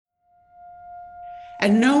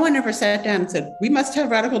And no one ever sat down and said, we must have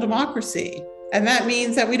radical democracy. And that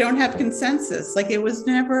means that we don't have consensus. Like, it was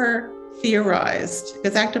never theorized,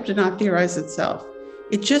 because ACT UP did not theorize itself.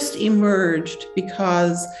 It just emerged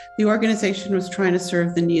because the organization was trying to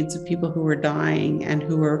serve the needs of people who were dying and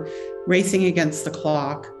who were racing against the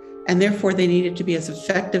clock. And therefore, they needed to be as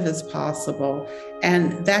effective as possible.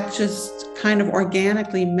 And that just kind of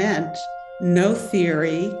organically meant no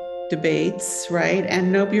theory debates, right?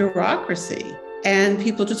 And no bureaucracy. And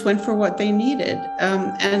people just went for what they needed.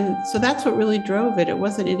 And so that's what really drove it. It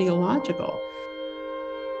wasn't ideological.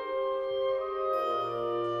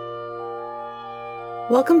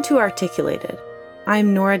 Welcome to Articulated.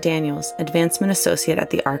 I'm Nora Daniels, Advancement Associate at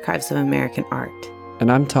the Archives of American Art.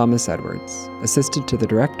 And I'm Thomas Edwards, Assistant to the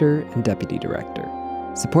Director and Deputy Director.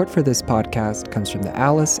 Support for this podcast comes from the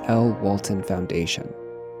Alice L. Walton Foundation.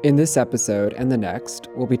 In this episode and the next,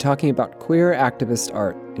 we'll be talking about queer activist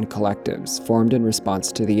art and collectives formed in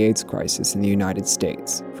response to the AIDS crisis in the United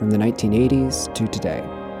States, from the 1980s to today.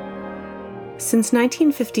 Since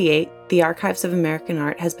 1958, the Archives of American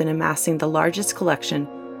Art has been amassing the largest collection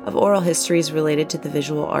of oral histories related to the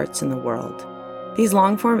visual arts in the world. These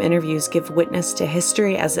long-form interviews give witness to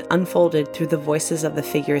history as it unfolded through the voices of the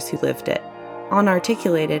figures who lived it. On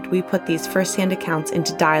Articulated, we put these first-hand accounts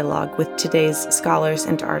into dialogue with today's scholars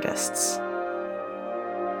and artists.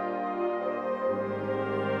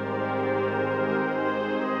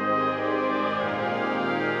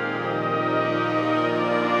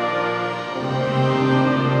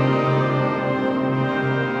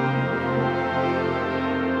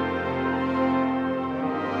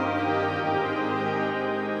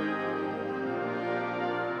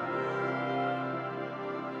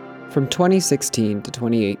 From 2016 to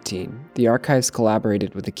 2018, the Archives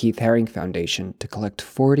collaborated with the Keith Haring Foundation to collect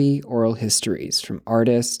 40 oral histories from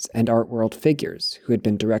artists and art world figures who had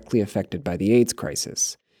been directly affected by the AIDS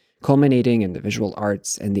crisis, culminating in the Visual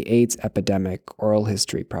Arts and the AIDS Epidemic Oral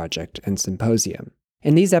History Project and Symposium.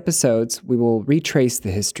 In these episodes, we will retrace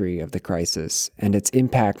the history of the crisis and its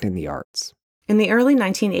impact in the arts. In the early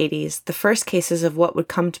 1980s, the first cases of what would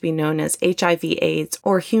come to be known as HIV/AIDS,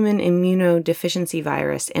 or human immunodeficiency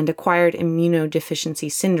virus, and acquired immunodeficiency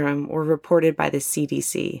syndrome were reported by the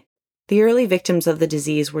CDC. The early victims of the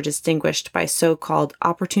disease were distinguished by so-called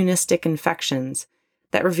opportunistic infections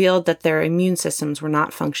that revealed that their immune systems were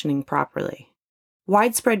not functioning properly.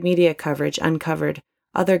 Widespread media coverage uncovered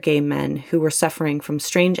other gay men who were suffering from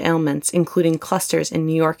strange ailments, including clusters in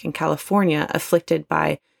New York and California afflicted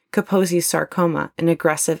by Kaposi's sarcoma, an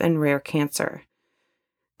aggressive and rare cancer.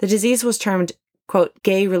 The disease was termed, quote,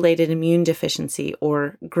 gay-related immune deficiency,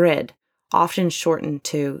 or GRID, often shortened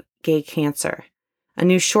to gay cancer, a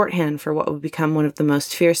new shorthand for what would become one of the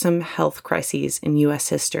most fearsome health crises in U.S.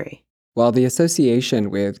 history. While the association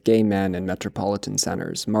with gay men in metropolitan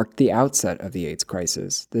centers marked the outset of the AIDS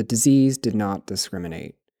crisis, the disease did not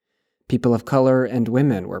discriminate. People of color and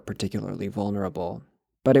women were particularly vulnerable.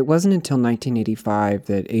 But it wasn't until 1985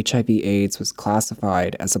 that HIV/AIDS was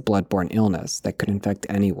classified as a blood-borne illness that could infect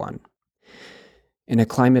anyone. In a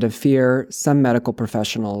climate of fear, some medical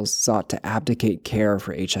professionals sought to abdicate care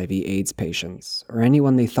for HIV/AIDS patients, or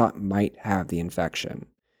anyone they thought might have the infection,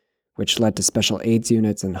 which led to special AIDS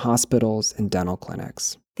units in hospitals and dental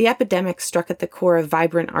clinics. The epidemic struck at the core of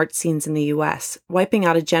vibrant art scenes in the U.S., wiping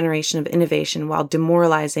out a generation of innovation while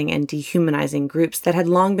demoralizing and dehumanizing groups that had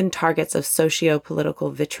long been targets of socio-political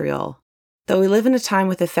vitriol. Though we live in a time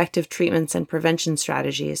with effective treatments and prevention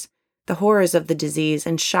strategies, the horrors of the disease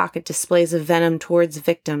and shock it displays of venom towards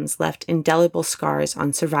victims left indelible scars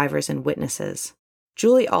on survivors and witnesses.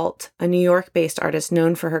 Julie Alt, a New York-based artist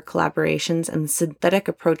known for her collaborations and the synthetic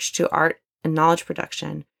approach to art and knowledge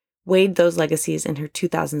production, weighed those legacies in her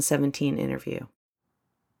 2017 interview.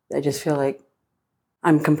 I just feel like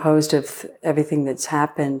I'm composed of everything that's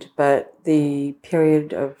happened, but the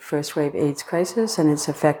period of first wave AIDS crisis and its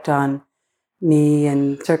effect on me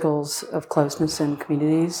and circles of closeness and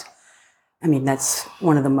communities, I mean, that's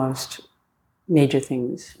one of the most major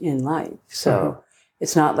things in life. So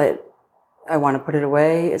It's not that I want to put it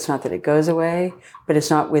away. It's not that it goes away, but it's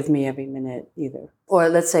not with me every minute either. Or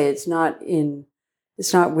let's say it's not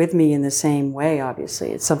with me in the same way,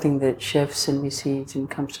 obviously. It's something that shifts and recedes and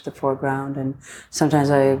comes to the foreground. And sometimes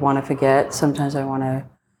I want to forget. Sometimes I want to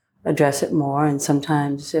address it more. And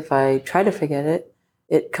sometimes if I try to forget it,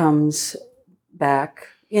 it comes back,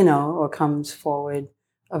 or comes forward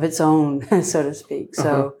of its own, so to speak.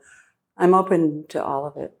 So I'm open to all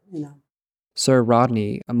of it, Sir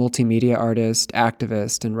Rodney, a multimedia artist,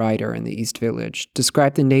 activist, and writer in the East Village,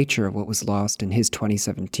 described the nature of what was lost in his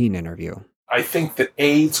 2017 interview. I think that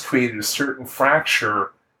AIDS created a certain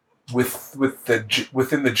fracture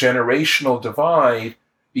within the generational divide,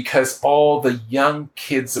 because all the young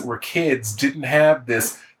kids that were kids didn't have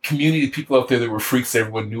this community of people out there that were freaks that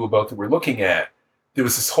everyone knew about that we're looking at. There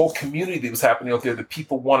was this whole community that was happening out there that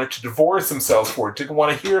people wanted to divorce themselves for, didn't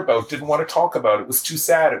want to hear about, didn't want to talk about. It was too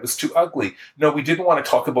sad. It was too ugly. No, we didn't want to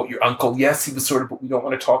talk about your uncle. Yes, he was sort of, but we don't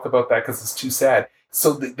want to talk about that because it's too sad.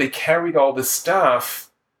 So they carried all this stuff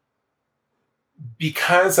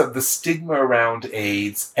because of the stigma around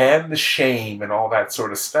AIDS and the shame and all that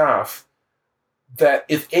sort of stuff, that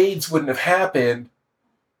if AIDS wouldn't have happened,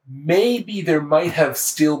 maybe there might have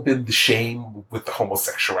still been the shame with the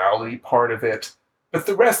homosexuality part of it, but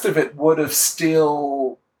the rest of it would have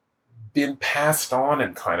still been passed on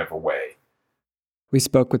in kind of a way. We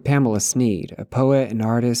spoke with Pamela Sneed, a poet and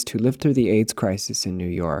artist who lived through the AIDS crisis in New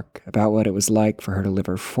York, about what it was like for her to live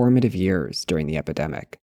her formative years during the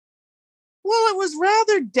epidemic. Well, it was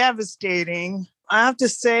rather devastating, I have to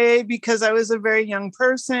say, because I was a very young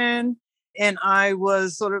person and I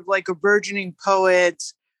was sort of like a burgeoning poet.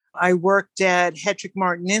 I worked at Hetrick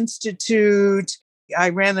Martin Institute. I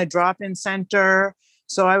ran the drop-in center.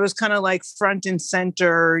 So I was kind of like front and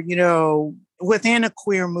center, within a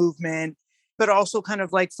queer movement, but also kind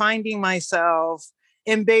of like finding myself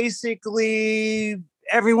and basically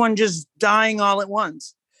everyone just dying all at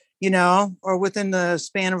once, or within the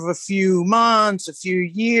span of a few months, a few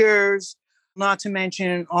years, not to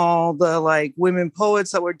mention all the like women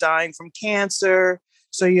poets that were dying from cancer.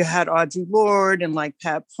 So you had Audre Lorde and like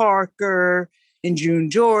Pat Parker and June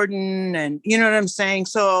Jordan, and you know what I'm saying?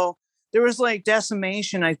 So there was like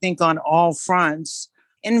decimation, I think, on all fronts,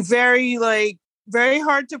 and very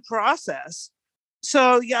hard to process.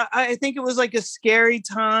 So yeah, I think it was like a scary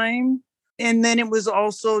time. And then it was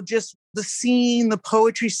also just the scene, the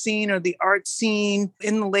poetry scene or the art scene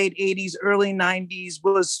in the late 80s, early 90s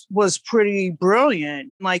was pretty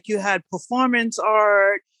brilliant. Like you had performance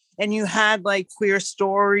art and you had like queer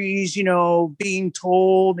stories, being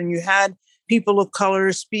told, and you had people of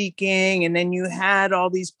color speaking, and then you had all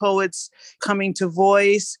these poets coming to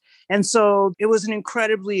voice. And so it was an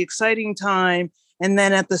incredibly exciting time. And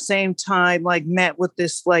then at the same time, like met with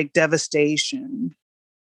this like devastation.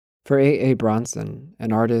 For A.A. Bronson,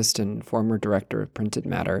 an artist and former director of Printed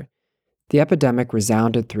Matter, the epidemic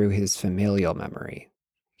resounded through his familial memory.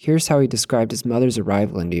 Here's how he described his mother's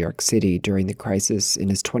arrival in New York City during the crisis in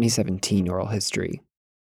his 2017 oral history.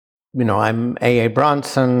 I'm A.A.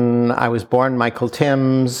 Bronson. I was born Michael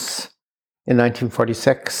Timms in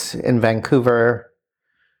 1946 in Vancouver.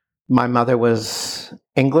 My mother was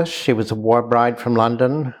English. She was a war bride from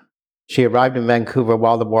London. She arrived in Vancouver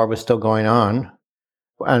while the war was still going on.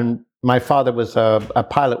 And my father was a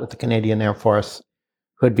pilot with the Canadian Air Force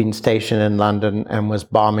who had been stationed in London and was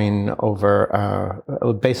bombing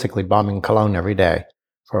basically bombing Cologne every day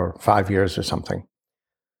for 5 years or something.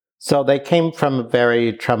 So they came from a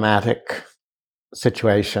very traumatic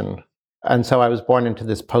situation. And so I was born into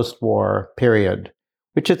this post-war period,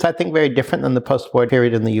 which is, I think, very different than the post-war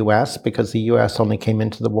period in the U.S., because the U.S. only came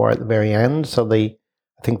into the war at the very end. So I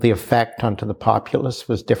think the effect onto the populace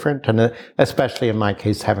was different, and especially in my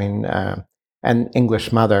case, having an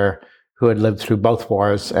English mother who had lived through both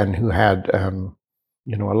wars and who had, a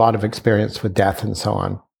lot of experience with death and so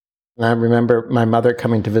on. And I remember my mother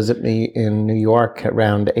coming to visit me in New York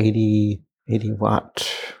around 80 what?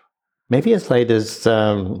 Maybe as late as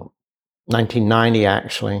 1990,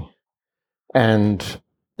 actually, and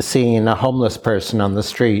seeing a homeless person on the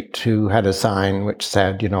street who had a sign which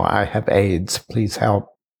said, I have AIDS, please help.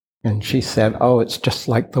 And she said, oh, it's just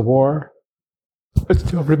like the war. I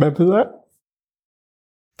still remember that.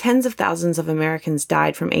 Tens of thousands of Americans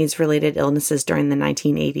died from AIDS-related illnesses during the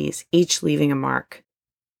 1980s, each leaving a mark.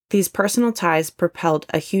 These personal ties propelled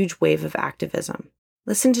a huge wave of activism.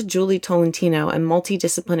 Listen to Julie Tolentino, a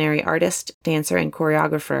multidisciplinary artist, dancer, and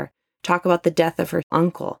choreographer, talk about the death of her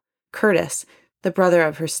uncle, Curtis, the brother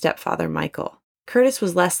of her stepfather, Michael. Curtis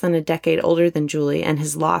was less than a decade older than Julie, and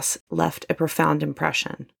his loss left a profound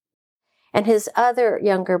impression. And his other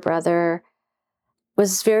younger brother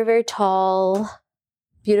was very, very tall,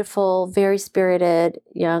 beautiful, very spirited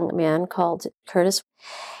young man called Curtis.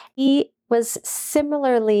 He was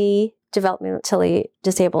similarly developmentally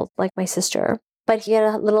disabled, like my sister, but he had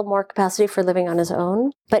a little more capacity for living on his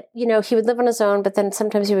own. But, he would live on his own, but then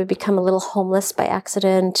sometimes he would become a little homeless by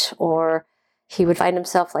accident, or he would find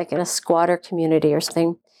himself like in a squatter community or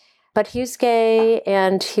something. But he was gay,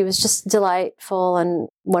 and he was just delightful and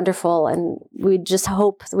wonderful, and we just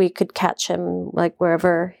hope we could catch him like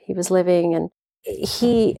wherever he was living. And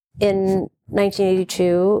he, in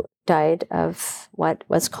 1982, died of what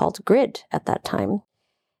was called GRID at that time.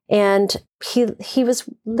 And he was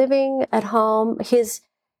living at home.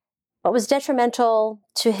 What was detrimental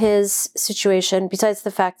to his situation, besides the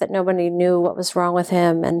fact that nobody knew what was wrong with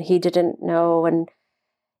him and he didn't know, and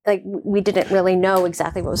like we didn't really know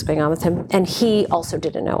exactly what was going on with him, and he also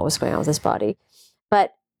didn't know what was going on with his body.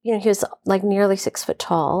 But he was like nearly 6 foot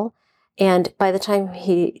tall, and by the time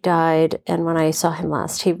he died, and when I saw him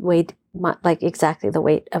last, he weighed like exactly the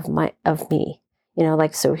weight of me.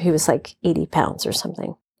 So he was like 80 pounds or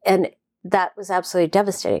something, and that was absolutely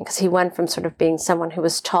devastating because he went from sort of being someone who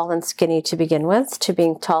was tall and skinny to begin with to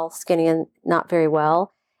being tall, skinny, and not very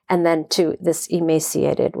well, and then to this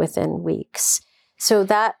emaciated within weeks. So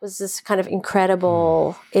that was this kind of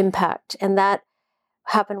incredible impact. And that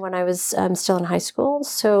happened when I was still in high school.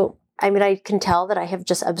 So, I can tell that I have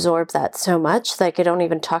just absorbed that so much that I don't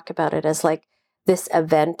even talk about it as like this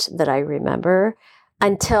event that I remember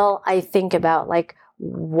until I think about like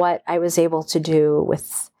what I was able to do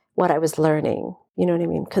with what I was learning, you know what I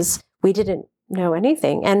mean? Because we didn't know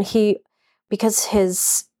anything. And because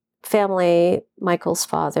his family, Michael's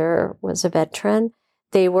father, was a veteran,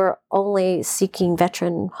 they were only seeking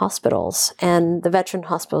veteran hospitals. And the veteran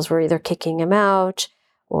hospitals were either kicking him out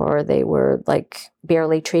or they were like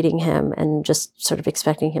barely treating him and just sort of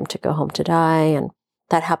expecting him to go home to die. And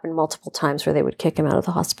that happened multiple times where they would kick him out of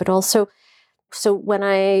the hospital. So when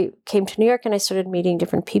I came to New York and I started meeting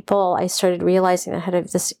different people, I started realizing I had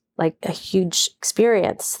this like a huge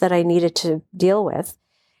experience that I needed to deal with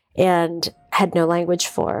and had no language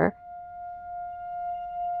for.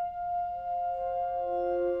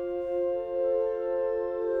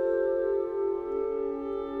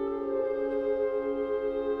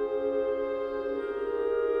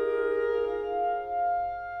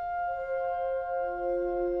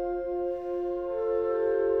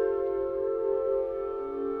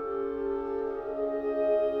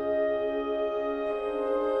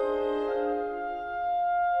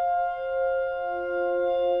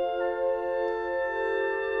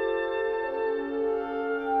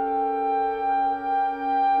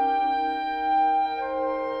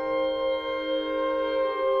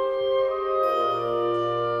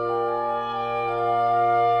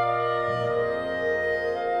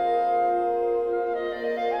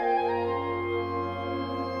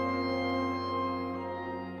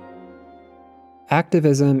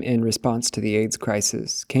 Activism in response to the AIDS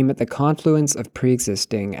crisis came at the confluence of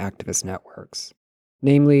pre-existing activist networks,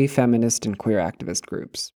 namely feminist and queer activist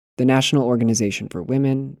groups. The National Organization for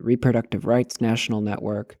Women, Reproductive Rights National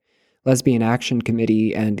Network, Lesbian Action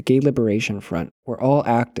Committee, and Gay Liberation Front were all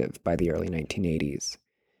active by the early 1980s.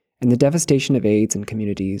 And the devastation of AIDS in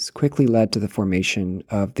communities quickly led to the formation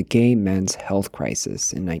of the Gay Men's Health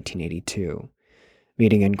Crisis in 1982,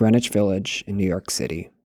 meeting in Greenwich Village in New York City.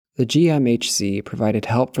 The GMHC provided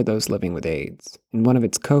help for those living with AIDS, and one of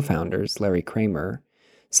its co-founders, Larry Kramer,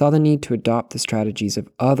 saw the need to adopt the strategies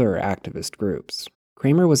of other activist groups.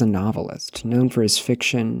 Kramer was a novelist known for his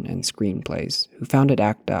fiction and screenplays who founded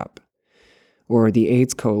ACT UP, or the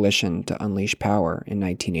AIDS Coalition to Unleash Power in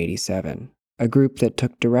 1987, a group that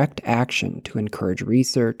took direct action to encourage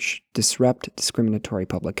research, disrupt discriminatory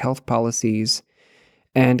public health policies,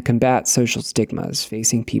 and combat social stigmas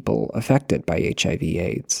facing people affected by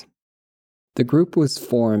HIV/AIDS. The group was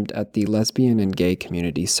formed at the Lesbian and Gay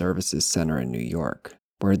Community Services Center in New York,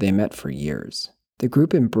 where they met for years. The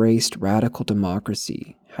group embraced radical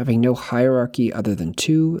democracy, having no hierarchy other than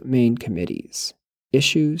two main committees,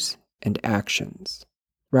 issues and actions.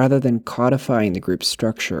 Rather than codifying the group's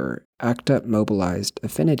structure, ACT UP mobilized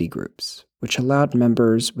affinity groups, which allowed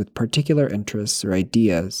members with particular interests or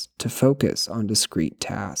ideas to focus on discrete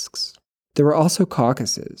tasks. There were also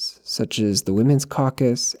caucuses, such as the Women's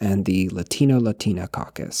Caucus and the Latino-Latina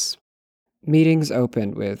Caucus. Meetings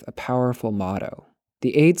opened with a powerful motto.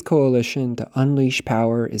 The AIDS Coalition to Unleash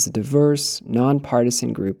Power is a diverse,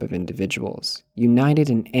 nonpartisan group of individuals, united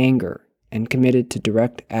in anger and committed to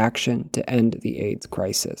direct action to end the AIDS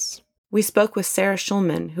crisis. We spoke with Sarah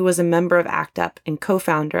Schulman, who was a member of ACT UP and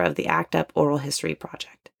co-founder of the ACT UP Oral History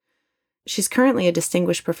Project. She's currently a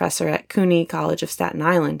distinguished professor at CUNY College of Staten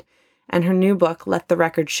Island, and her new book, Let the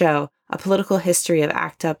Record Show, A Political History of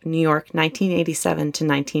ACT UP New York 1987 to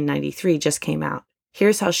 1993 just came out.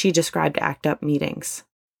 Here's how she described ACT UP meetings.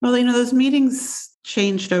 Well, those meetings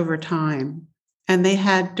changed over time, and they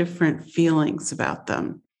had different feelings about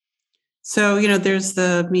them. So, there's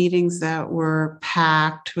the meetings that were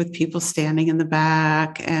packed with people standing in the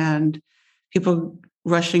back and people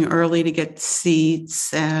rushing early to get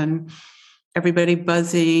seats and everybody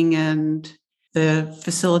buzzing and the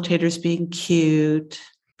facilitators being cute,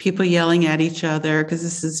 people yelling at each other because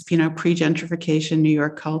this is, pre-gentrification New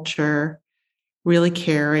York culture. really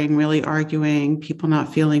caring, really arguing, people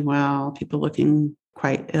not feeling well, people looking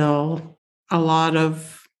quite ill. A lot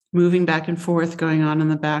of moving back and forth going on in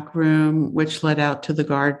the back room, which led out to the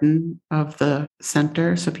garden of the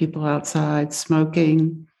center. So people outside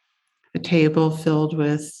smoking, a table filled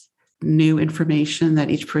with new information that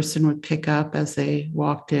each person would pick up as they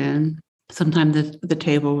walked in. Sometimes the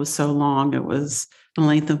table was so long, it was the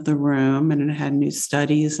length of the room, and it had new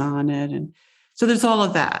studies on it. And so there's all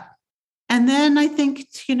of that. And then I think,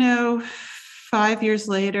 5 years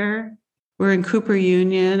later, we're in Cooper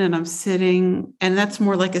Union and I'm sitting, and that's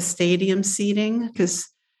more like a stadium seating because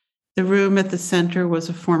the room at the center was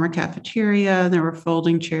a former cafeteria and there were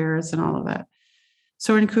folding chairs and all of that.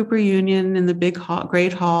 So we're in Cooper Union in the big hall,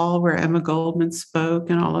 great hall where Emma Goldman spoke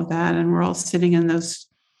and all of that. And we're all sitting in those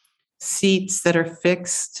seats that are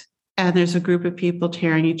fixed. And there's a group of people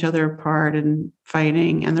tearing each other apart and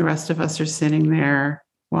fighting. And the rest of us are sitting there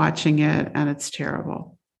watching it. And it's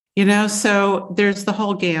terrible. So there's the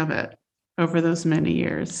whole gamut over those many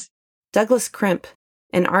years. Douglas Crimp,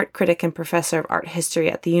 an art critic and professor of art history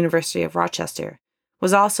at the University of Rochester,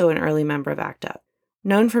 was also an early member of ACT UP.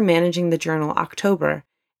 Known for managing the journal October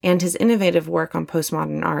and his innovative work on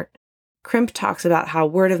postmodern art, Crimp talks about how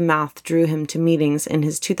word of mouth drew him to meetings in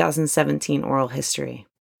his 2017 oral history.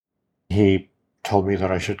 He told me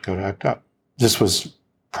that I should go to ACT UP. This was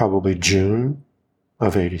probably June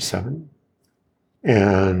of 87.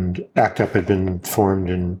 And ACT UP had been formed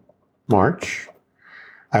in March.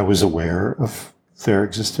 I was aware of their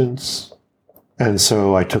existence. And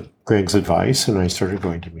so I took Greg's advice and I started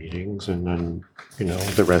going to meetings, and then,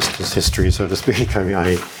 the rest is history, so to speak. I mean,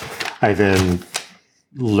 I then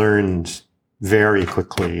learned very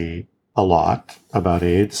quickly a lot about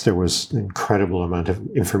AIDS. There was an incredible amount of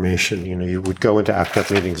information. You would go into ACT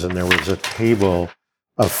UP meetings and there was a table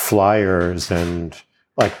of flyers, and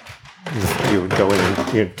you would go in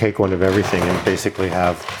and take one of everything and basically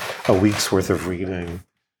have a week's worth of reading,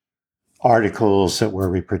 articles that were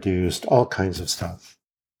reproduced, all kinds of stuff.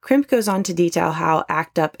 Crimp goes on to detail how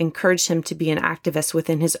ACT UP encouraged him to be an activist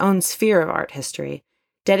within his own sphere of art history,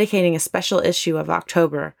 dedicating a special issue of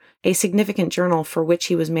October, a significant journal for which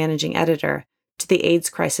he was managing editor, to the AIDS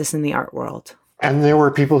crisis in the art world. And there were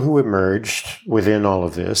people who emerged within all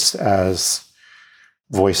of this as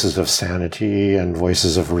voices of sanity and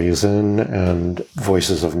voices of reason and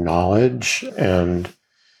voices of knowledge and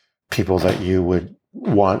people that you would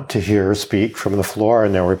want to hear speak from the floor,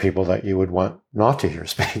 and there were people that you would want not to hear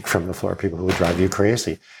speak from the floor, people who would drive you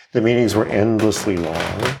crazy. The meetings were endlessly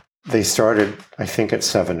long. They started, I think, at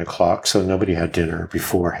 7:00, so nobody had dinner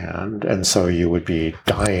beforehand, and so you would be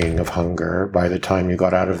dying of hunger by the time you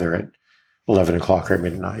got out of there at 11:00 or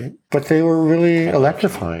midnight. But they were really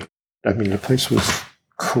electrifying. I mean, the place was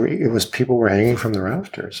crazy. It was, people were hanging from the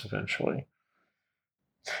rafters eventually.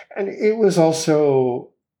 And it was also,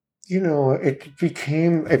 it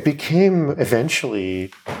became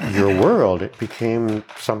eventually your world. It became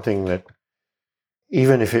something that,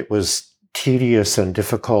 even if it was tedious and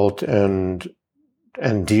difficult and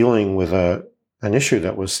dealing with an issue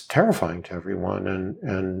that was terrifying to everyone,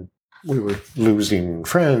 and we were losing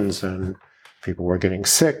friends and people were getting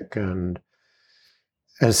sick and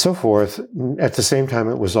so forth. At the same time,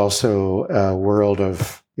 it was also a world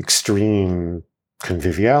of extreme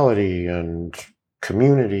conviviality and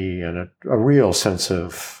community and a real sense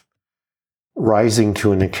of rising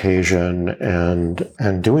to an occasion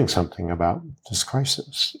and doing something about this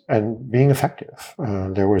crisis and being effective.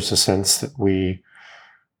 There was a sense that we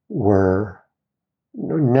were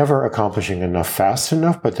never accomplishing enough fast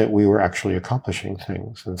enough, but that we were actually accomplishing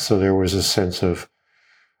things. And so there was a sense of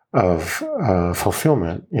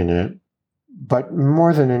fulfillment in it. But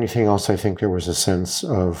more than anything else, I think there was a sense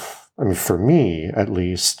of, for me at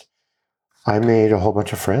least, I made a whole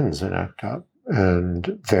bunch of friends in ACT UP,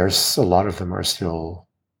 and there's a lot of them are still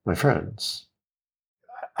my friends.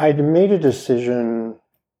 I'd made a decision,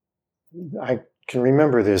 I can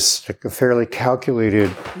remember this, like a fairly calculated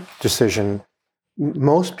decision.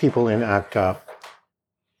 Most people in ACT UP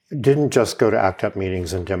didn't just go to ACT UP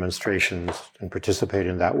meetings and demonstrations and participate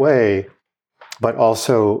in that way, but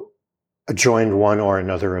also joined one or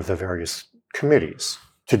another of the various committees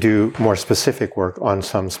to do more specific work on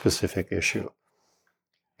some specific issue.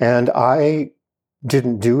 And I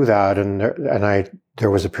didn't do that, and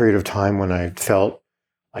there was a period of time when I felt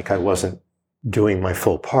like I wasn't doing my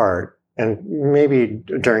full part. And maybe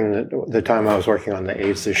during the time I was working on the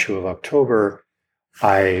AIDS issue of October,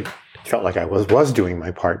 I felt like I was doing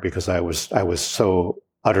my part because I was so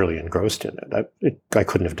utterly engrossed in it. I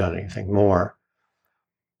couldn't have done anything more.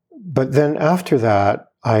 But then after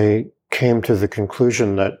that, I came to the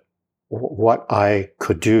conclusion that what I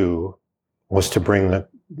could do was to bring the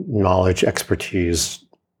knowledge, expertise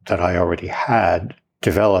that I already had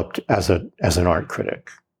developed as an art critic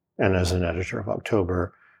and as an editor of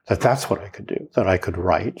October, that's what I could do, that I could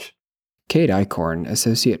write. Kate Eichhorn,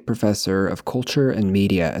 Associate Professor of Culture and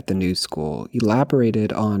Media at the New School,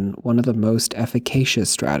 elaborated on one of the most efficacious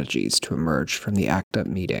strategies to emerge from the ACT UP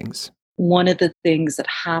meetings. One of the things that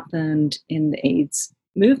happened in the AIDS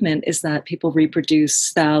movement is that people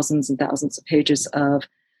reproduced thousands and thousands of pages of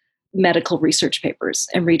medical research papers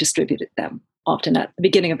and redistributed them. Often at the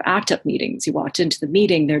beginning of ACT UP meetings, you walked into the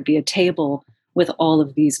meeting, there'd be a table with all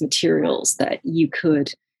of these materials that you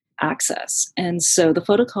could access. And so the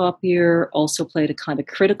photocopier also played a kind of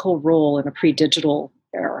critical role in a pre-digital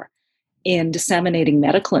era in disseminating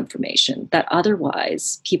medical information that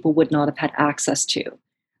otherwise people would not have had access to.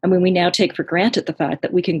 I mean, we now take for granted the fact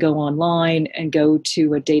that we can go online and go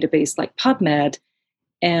to a database like PubMed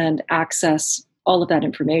and access all of that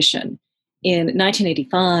information. In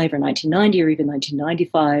 1985 or 1990 or even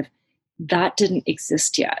 1995, that didn't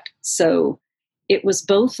exist yet. So it was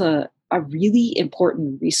both a really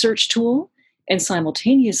important research tool, and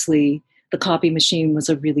simultaneously, the copy machine was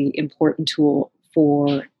a really important tool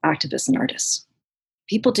for activists and artists.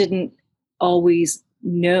 People didn't always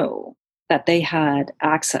know that they had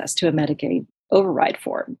access to a Medicaid override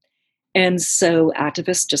form. And so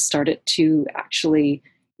activists just started to actually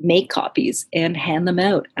make copies and hand them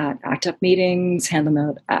out at ACT UP meetings, hand them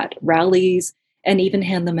out at rallies, and even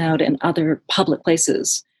hand them out in other public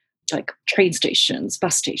places like train stations,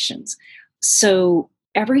 bus stations. So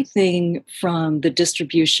everything from the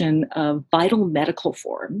distribution of vital medical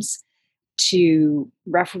forms to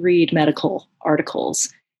refereed medical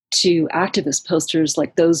articles to activist posters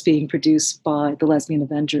like those being produced by the Lesbian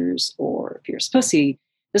Avengers or Fierce Pussy,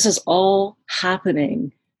 this is all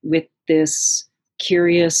happening with this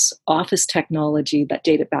curious office technology that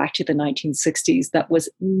dated back to the 1960s that was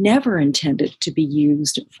never intended to be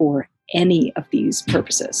used for any of these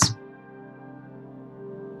purposes.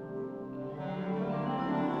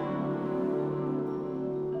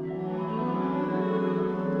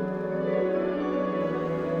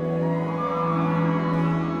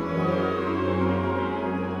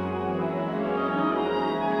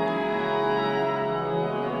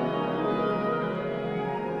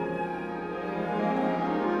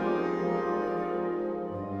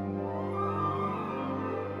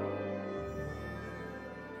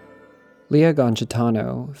 Leah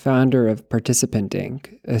Goncitano, founder of Participant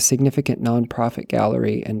Inc., a significant nonprofit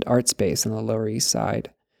gallery and art space on the Lower East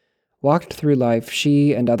Side, walked through life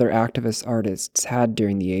she and other activist artists had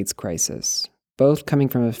during the AIDS crisis, both coming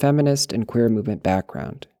from a feminist and queer movement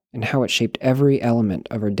background, and how it shaped every element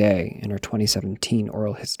of her day in her 2017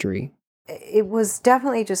 oral history. It was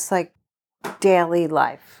definitely just like daily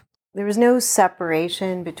life. There was no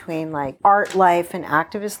separation between like art life and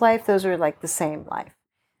activist life. Those are like the same life.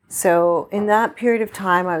 So in that period of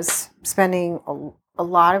time, I was spending a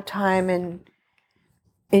lot of time in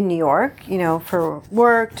New York, for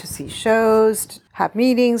work, to see shows, to have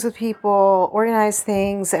meetings with people, organize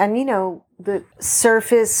things. And, the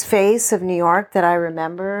surface face of New York that I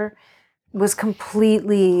remember was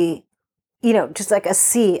completely, just like a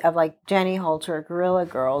sea of like Jenny Holter, Guerrilla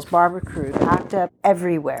Girls, Barbara Cruz, ACT UP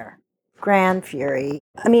everywhere, Grand Fury.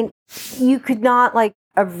 I mean, you could not like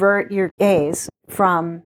avert your gaze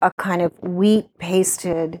from a kind of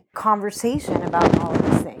wheat-pasted conversation about all of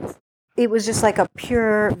these things. It was just like a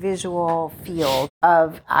pure visual field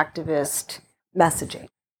of activist messaging.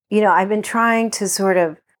 I've been trying to sort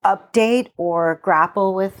of update or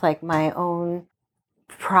grapple with like my own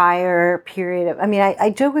prior period of, I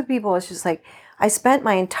joke with people, it's just like, I spent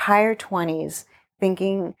my entire 20s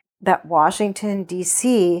thinking that Washington,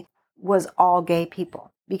 D.C. was all gay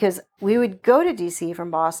people, because we would go to D.C. from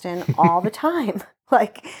Boston all the time.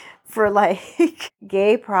 Like for like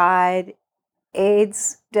gay pride,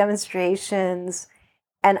 AIDS demonstrations.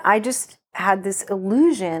 And I just had this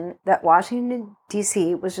illusion that Washington,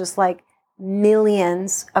 D.C. was just like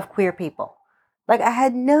millions of queer people. Like I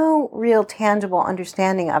had no real tangible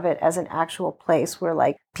understanding of it as an actual place where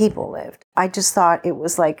like people lived. I just thought it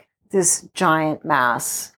was like this giant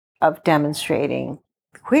mass of demonstrating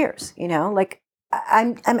queers, like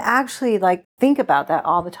I'm actually like think about that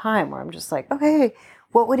all the time, where I'm just like, okay,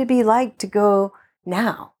 what would it be like to go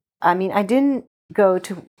now? I mean, I didn't go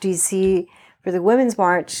to DC for the Women's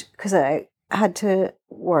March because I had to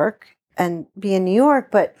work and be in New York,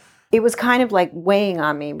 but it was kind of like weighing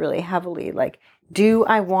on me really heavily. Like, do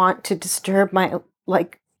I want to disturb my,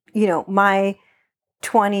 my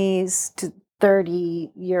 20s to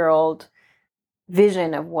 30-year-old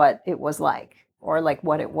vision of what it was like? or like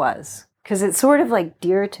what it was. Because it's sort of like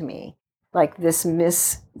dear to me, like this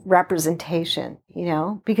misrepresentation, you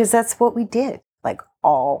know, because that's what we did like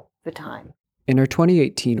all the time. In her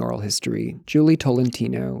 2018 oral history, Julie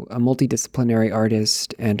Tolentino, a multidisciplinary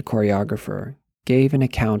artist and choreographer, gave an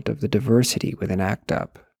account of the diversity within ACT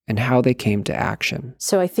UP and how they came to action.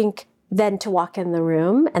 So I think then to walk in the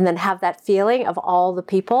room and then have that feeling of all the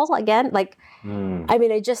people again, like, I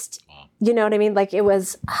mean, I just, you know what I mean? Like it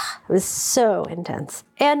was so intense.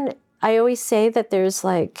 And I always say that there's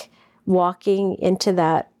like walking into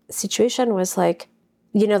that situation was like,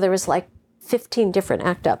 you know, there was like 15 different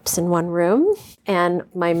ACT UPs in one room and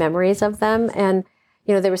my memories of them. And,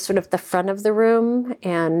 you know, there was sort of the front of the room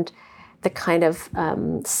and the kind of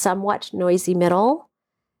somewhat noisy middle.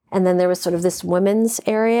 And then there was sort of this women's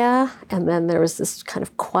area. And then there was this kind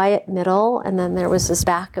of quiet middle. And then there was this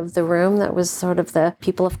back of the room that was sort of the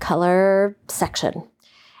people of color section.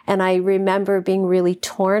 And I remember being really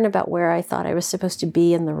torn about where I thought I was supposed to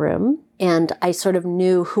be in the room. And I sort of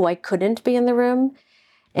knew who I couldn't be in the room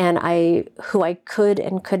and who I could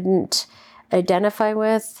and couldn't identify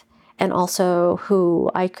with, and also who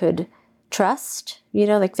I could trust. You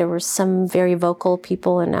know, like there were some very vocal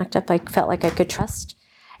people in ACT UP I felt like I could trust,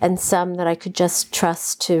 and some that I could just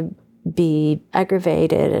trust to be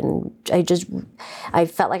aggravated. And I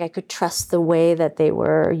felt like I could trust the way that they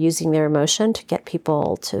were using their emotion to get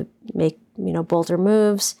people to make, you know, bolder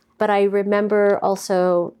moves. But I remember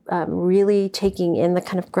also really taking in the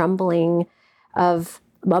kind of grumbling of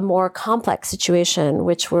a more complex situation,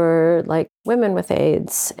 which were like women with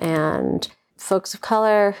AIDS and folks of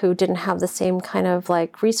color who didn't have the same kind of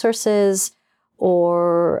like resources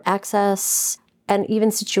or access, and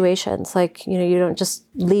even situations like, you know, you don't just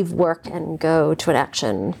leave work and go to an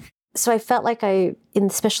action. So I felt like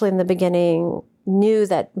especially in the beginning, knew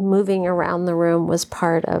that moving around the room was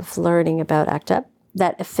part of learning about ACT UP.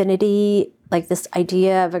 That affinity, like this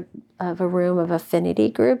idea of a room of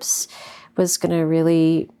affinity groups, was going to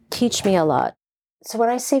really teach me a lot. So when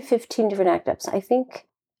I say 15 different ACT UPs, I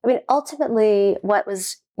mean, ultimately what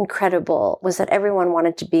was incredible was that everyone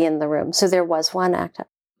wanted to be in the room. So there was one ACT UP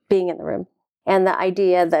being in the room. And the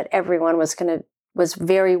idea that everyone was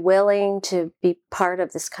very willing to be part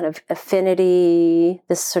of this kind of affinity,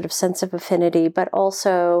 this sort of sense of affinity, but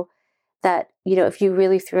also that, you know, if you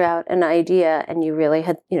really threw out an idea and you really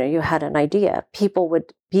had, you know, you had an idea, people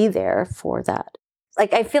would be there for that.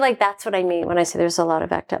 Like, I feel like that's what I mean when I say there's a lot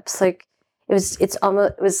of ACT UPs. Like, it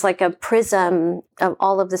was like a prism of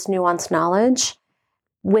all of this nuanced knowledge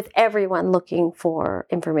with everyone looking for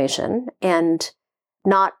information and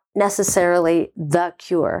not necessarily the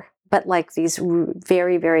cure, but like these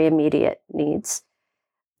very, very immediate needs.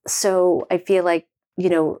 So I feel like, you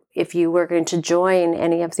know, if you were going to join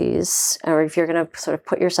any of these, or if you're going to sort of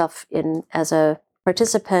put yourself in as a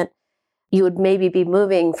participant, you would maybe be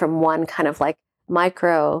moving from one kind of like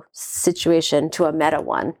micro situation to a meta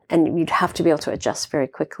one, and you'd have to be able to adjust very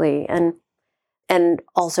quickly and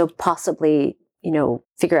also possibly, you know,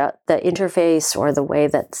 figure out the interface or the way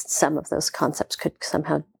that some of those concepts could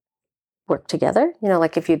somehow work together. You know,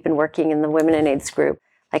 like if you'd been working in the Women in AIDS group,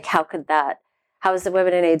 like how is the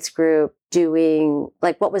Women in AIDS group doing,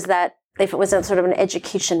 like what was that, if it was a sort of an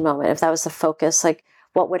education moment, if that was the focus, like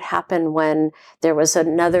what would happen when there was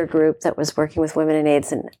another group that was working with women in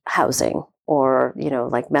AIDS in housing or, you know,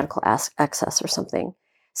 like medical access or something.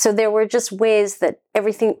 So there were just ways that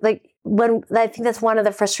everything, like I think that's one of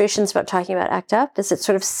the frustrations about talking about ACT UP is it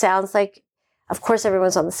sort of sounds like, of course,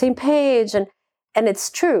 everyone's on the same page and it's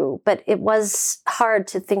true, but it was hard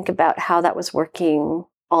to think about how that was working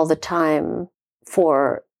all the time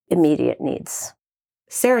for immediate needs.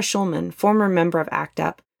 Sarah Schulman, former member of ACT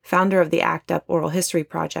UP, founder of the ACT UP Oral History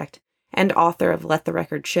Project, and author of Let the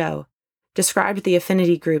Record Show, described the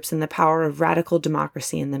affinity groups and the power of radical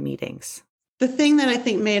democracy in the meetings. The thing that I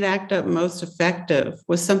think made ACT UP most effective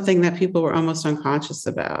was something that people were almost unconscious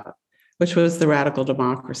about, which was the radical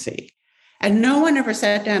democracy. And no one ever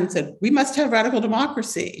sat down and said, we must have radical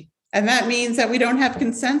democracy. And that means that we don't have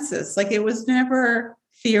consensus. Like it was never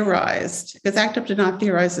theorized because ACT UP did not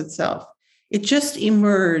theorize itself. It just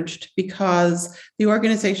emerged because the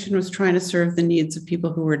organization was trying to serve the needs of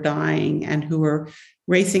people who were dying and who were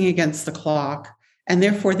racing against the clock. And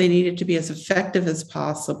therefore, they needed to be as effective as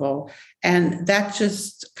possible. And that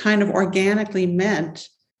just kind of organically meant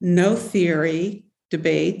no theory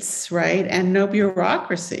debates, right? And no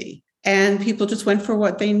bureaucracy. And people just went for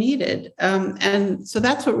what they needed. And so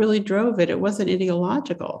that's what really drove it. It wasn't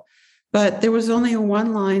ideological. But there was only a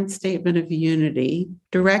one-line statement of unity,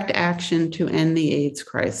 direct action to end the AIDS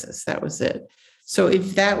crisis. That was it. So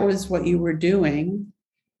if that was what you were doing,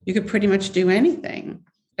 You could pretty much do anything.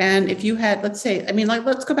 And if you had, let's say, I mean, like,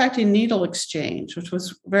 let's go back to needle exchange, which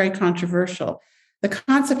was very controversial. The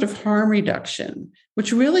concept of harm reduction,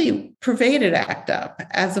 which really pervaded ACT UP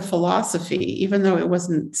as a philosophy, even though it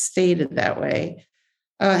wasn't stated that way,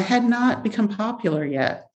 had not become popular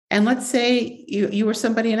yet. And let's say you were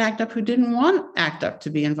somebody in ACT UP who didn't want ACT UP to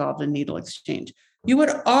be involved in needle exchange. You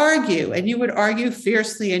would argue, and you would argue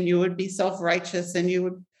fiercely, and you would be self-righteous, and you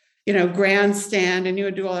would, grandstand, and you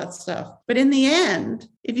would do all that stuff. But in the end,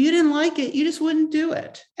 if you didn't like it, you just wouldn't do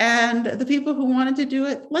it. And the people who wanted to do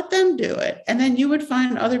it, let them do it. And then you would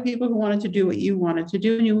find other people who wanted to do what you wanted to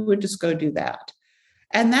do, and you would just go do that.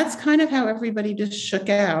 And that's kind of how everybody just shook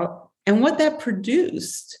out. And what that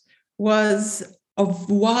produced was a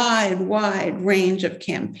wide range of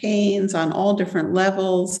campaigns on all different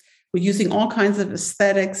levels, using all kinds of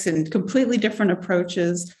aesthetics and completely different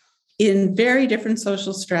approaches in very different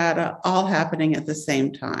social strata, all happening at the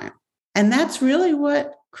same time. And that's really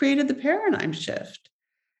what created the paradigm shift.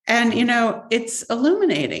 And, it's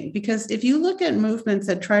illuminating, because if you look at movements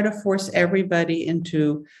that try to force everybody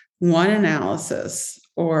into one analysis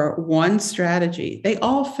or one strategy, they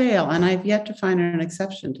all fail. And I've yet to find an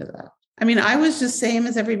exception to that. I mean, I was just same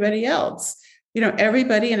as everybody else.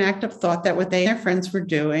 Everybody in ACT UP thought that what their friends were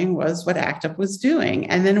doing was what ACT UP was doing.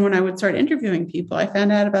 And then when I would start interviewing people, I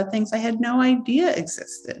found out about things I had no idea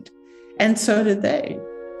existed. And so did they.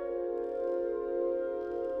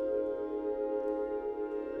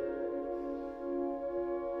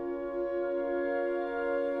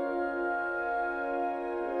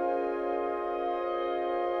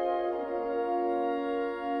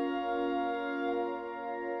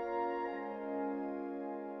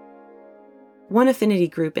 One affinity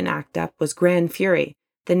group in ACT UP was Grand Fury,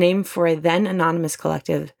 the name for a then anonymous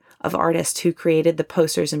collective of artists who created the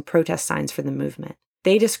posters and protest signs for the movement.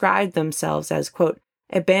 They described themselves as, quote,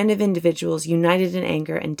 a band of individuals united in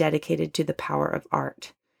anger and dedicated to the power of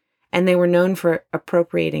art. And they were known for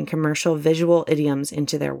appropriating commercial visual idioms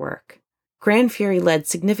into their work. Grand Fury led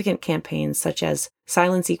significant campaigns such as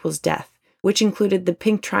Silence Equals Death, which included the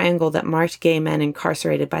pink triangle that marked gay men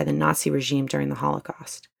incarcerated by the Nazi regime during the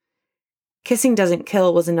Holocaust. Kissing Doesn't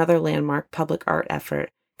Kill was another landmark public art effort,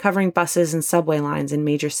 covering buses and subway lines in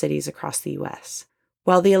major cities across the U.S.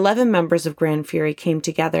 While the 11 members of Grand Fury came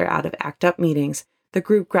together out of ACT UP meetings, the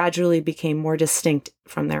group gradually became more distinct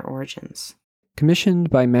from their origins. Commissioned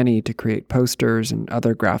by many to create posters and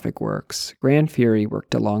other graphic works, Grand Fury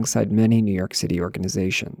worked alongside many New York City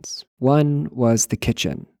organizations. One was The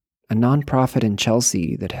Kitchen, a nonprofit in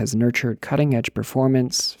Chelsea that has nurtured cutting-edge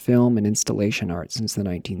performance, film, and installation art since the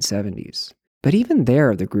 1970s. But even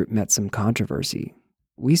there, the group met some controversy.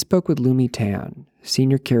 We spoke with Lumi Tan,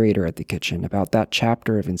 senior curator at The Kitchen, about that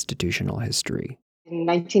chapter of institutional history. In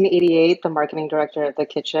 1988, the marketing director of The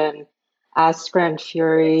Kitchen asked Grand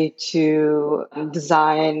Fury to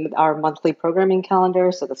design our monthly programming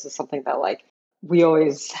calendar. So this is something that we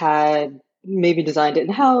always had maybe designed it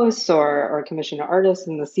in-house or commissioned artists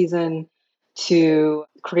in the season to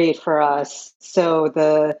create for us. So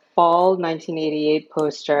the fall 1988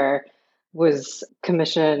 poster was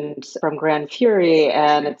commissioned from Grand Fury,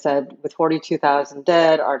 and it said, with 42,000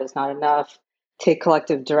 dead, art is not enough. Take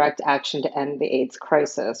collective direct action to end the AIDS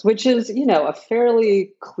crisis, which is, a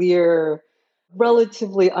fairly clear,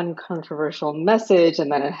 relatively uncontroversial message.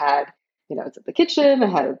 And then it had, it's at The Kitchen, it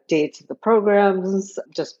had dates of the programs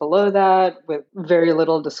just below that with very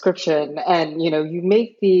little description. And, you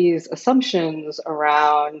make these assumptions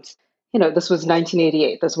around, this was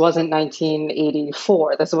 1988. This wasn't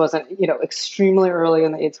 1984. This wasn't, extremely early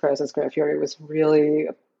in the AIDS crisis. Grand Fury was really,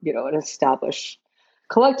 an established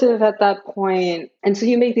collective at that point. And so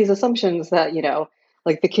you make these assumptions that,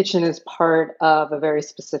 The Kitchen is part of a very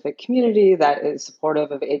specific community that is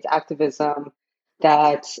supportive of AIDS activism,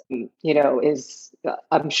 that, is,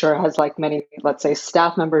 I'm sure has many, let's say,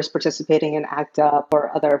 staff members participating in ACT UP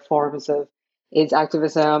or other forms of AIDS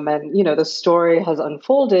activism. And, the story has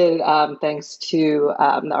unfolded thanks to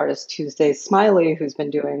the artist Tuesday Smiley, who's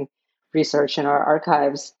been doing research in our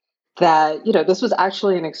archives, that, this was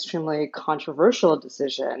actually an extremely controversial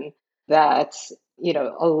decision that,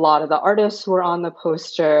 a lot of the artists who were on the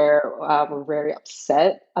poster were very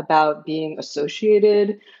upset about being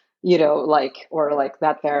associated,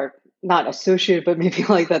 that they're not associated, but maybe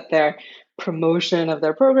that their promotion of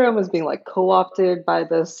their program was being co-opted by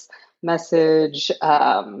this message.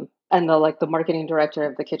 And the marketing director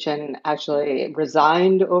of The Kitchen actually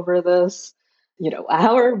resigned over this.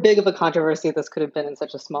 How big of a controversy this could have been in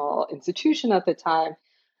such a small institution at the time.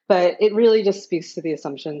 But it really just speaks to the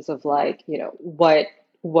assumptions of what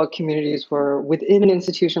what communities were within an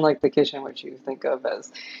institution like the Kitchen, which you think of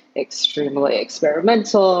as extremely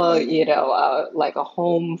experimental, like a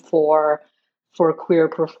home for queer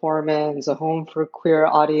performance, a home for queer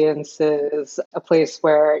audiences, a place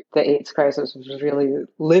where the AIDS crisis was really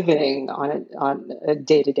living on a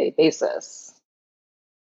day-to-day basis.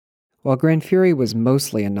 While Grand Fury was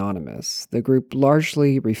mostly anonymous, the group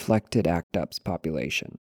largely reflected ACT UP's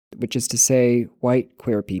population, which is to say, white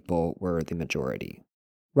queer people were the majority.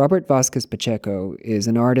 Robert Vasquez Pacheco is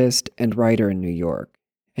an artist and writer in New York,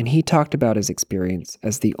 and he talked about his experience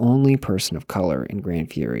as the only person of color in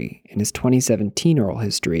Grand Fury in his 2017 oral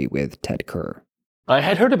history with Ted Kerr. I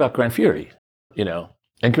had heard about Grand Fury,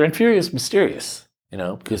 and Grand Fury is mysterious,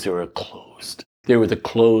 because they were the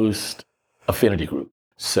closed affinity group.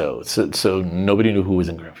 So nobody knew who was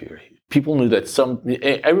in Grand Fury. People knew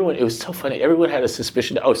that everyone, it was so funny, everyone had a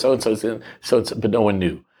suspicion, so-and-so's in, so-and-so, but no one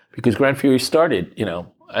knew. Because Grand Fury started,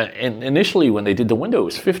 and initially when they did the window, it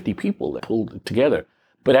was 50 people that pulled it together.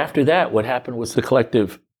 But after that, what happened was the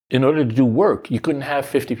collective, in order to do work, you couldn't have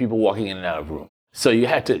 50 people walking in and out of a room. So you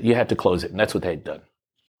had to close it, and that's what they had done.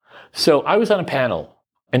 So I was on a panel,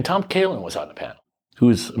 and Tom Kalin was on the panel,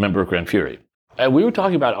 who's a member of Grand Fury. And we were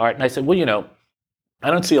talking about art, and I said, well, I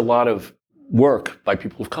don't see a lot of work by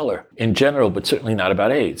people of color in general, but certainly not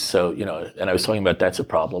about AIDS. So, and I was talking about that's a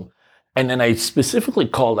problem. And then I specifically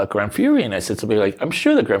called out Grand Fury, and I said something like, I'm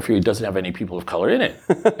sure that Grand Fury doesn't have any people of color in it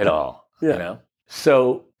at all,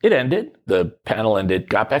 So it ended, the panel ended,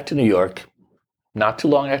 got back to New York. Not too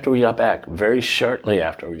long after we got back, very shortly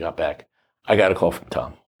after we got back, I got a call from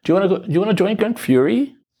Tom. Do you want to join Grand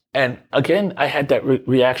Fury? And again, I had that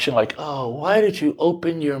reaction like, oh, why did you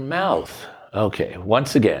open your mouth? Okay,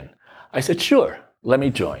 once again, I said, sure, let me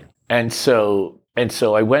join. And so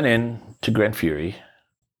I went in to Grand Fury,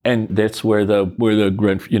 and that's where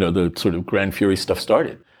the sort of Grand Fury stuff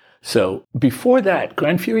started. So before that,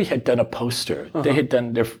 Grand Fury had done a poster. Uh-huh. They had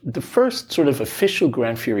done the first sort of official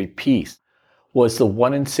Grand Fury piece was the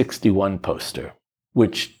 1 in 61 poster,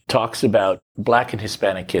 which talks about Black and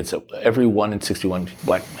Hispanic kids. So every 1 in 61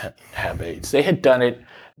 Black have AIDS. They had done it.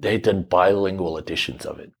 They had done bilingual editions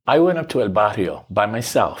of it. I went up to El Barrio by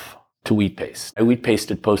myself to wheat paste. I wheat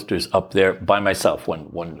pasted posters up there by myself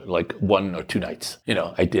one or two nights.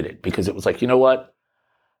 I did it because it was like, you know what?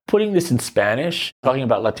 Putting this in Spanish, talking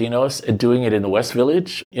about Latinos and doing it in the West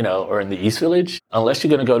Village, or in the East Village, unless you're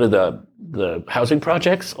going to go to the housing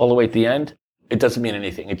projects all the way at the end, it doesn't mean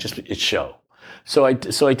anything. It's show. So I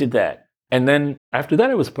did that. And then after that,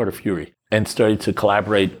 I was part of Fury and started to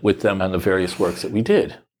collaborate with them on the various works that we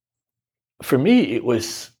did. For me, it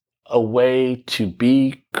was a way to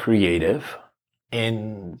be creative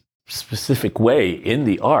in a specific way in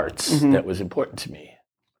the arts that was important to me.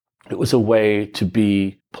 It was a way to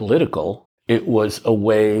be political. It was a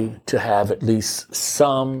way to have at least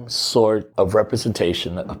some sort of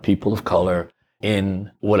representation of people of color in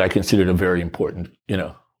what I considered a very important,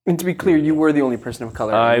 And to be clear, you were the only person of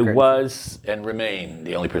color. I was and remain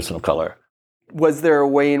the only person of color. Was there a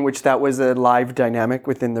way in which that was a live dynamic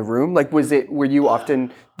within the room? Like,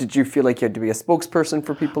 did you feel like you had to be a spokesperson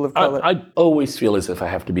for people of color? I always feel as if I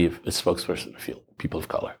have to be a spokesperson for people of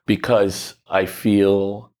color because I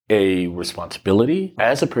feel a responsibility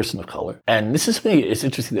as a person of color. And this is me, it's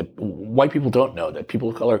interesting that white people don't know that people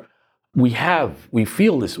of color, we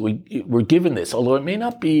feel this, we're given this, although it may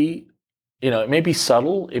not be, it may be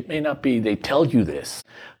subtle, it may not be, they tell you this,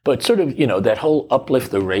 but sort of, that whole uplift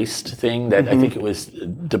the race thing that I think it was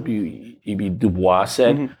W.E.B. Du Bois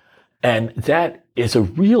said, and that is a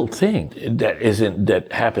real thing that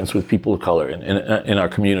happens with people of color in our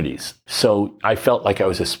communities. So I felt like I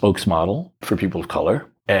was a spokesmodel for people of color,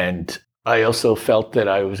 and I also felt that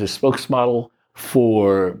I was a spokesmodel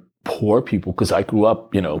for poor people because I grew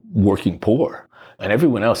up, working poor. And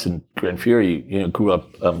everyone else in Grand Fury, grew up,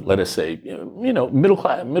 let us say, middle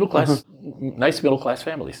class, nice middle class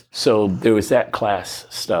families. So there was that class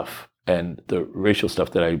stuff and the racial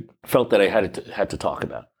stuff that I felt that I had to talk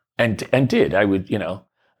about, and did. I would,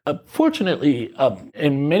 fortunately,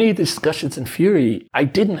 in many discussions in Fury, I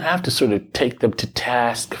didn't have to sort of take them to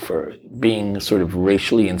task for being sort of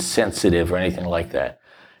racially insensitive or anything like that.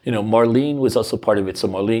 Marlene was also part of it. So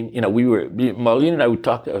Marlene, Marlene and I would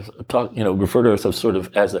talk, refer to ourselves sort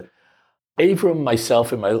of as Avram,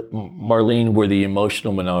 myself, and Marlene were the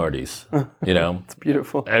emotional minorities. It's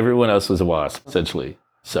beautiful. Everyone else was a WASP, essentially.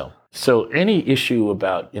 So any issue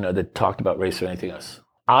about, that talked about race or anything else,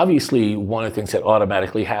 obviously one of the things that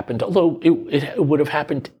automatically happened, although it would have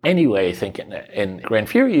happened anyway, I think, in Grand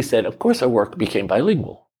Fury, you said, of course our work became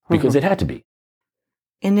bilingual because it had to be.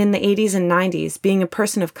 And in the 80s and 90s, being a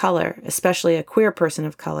person of color, especially a queer person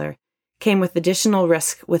of color, came with additional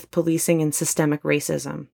risk with policing and systemic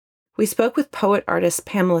racism. We spoke with poet-artist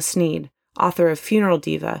Pamela Sneed, author of Funeral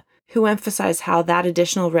Diva, who emphasized how that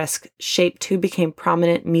additional risk shaped who became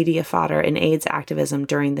prominent media fodder in AIDS activism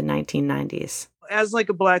during the 1990s. As like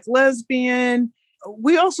a Black lesbian,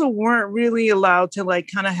 we also weren't really allowed to like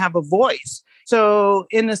kind of have a voice. So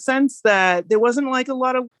in the sense that there wasn't like a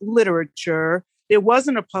lot of literature, there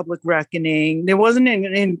wasn't a public reckoning, there wasn't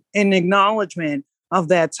an acknowledgement of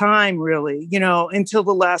that time really, until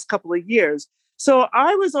the last couple of years. So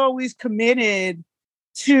I was always committed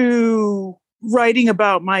to writing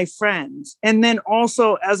about my friends. And then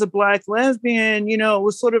also as a Black lesbian, it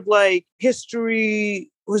was sort of like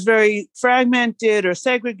history was very fragmented or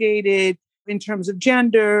segregated in terms of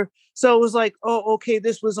gender. So it was like, oh, okay,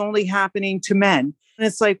 this was only happening to men. And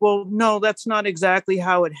it's like, well, no, that's not exactly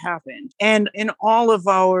how it happened. And in all of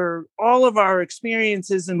our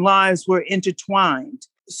experiences and lives were intertwined.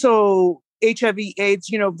 So HIV/AIDS,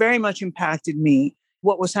 very much impacted me.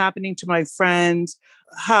 What was happening to my friends,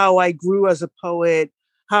 how I grew as a poet,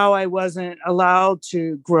 how I wasn't allowed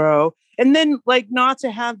to grow, and then like not to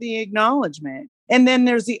have the acknowledgement. And then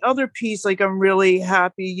there's the other piece, like I'm really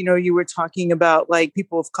happy, you were talking about like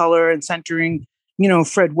people of color and centering,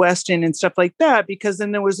 Fred Weston and stuff like that, because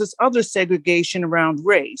then there was this other segregation around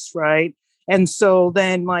race, right? And so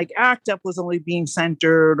then like ACT UP was only being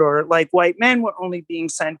centered, or like white men were only being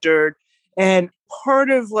centered. And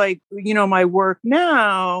part of like, my work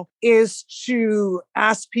now is to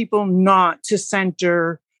ask people not to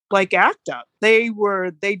center like ACT UP. They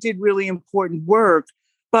did really important work,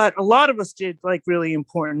 but a lot of us did like really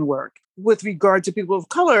important work with regard to people of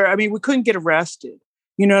color. I mean, we couldn't get arrested.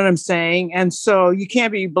 You know what I'm saying? And so you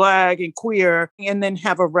can't be Black and queer and then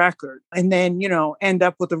have a record and then, end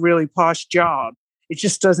up with a really posh job. It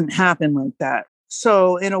just doesn't happen like that.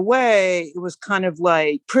 So in a way, it was kind of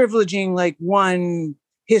like privileging like one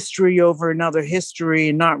history over another history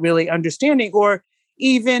and not really understanding, or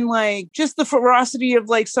even like just the ferocity of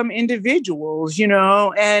like some individuals,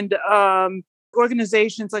 and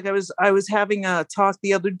organizations. Like I was having a talk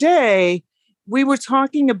the other day. We were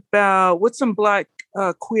talking about with some Black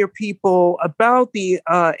queer people about the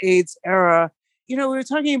AIDS era. We were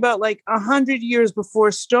talking about like 100 years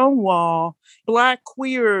before Stonewall, Black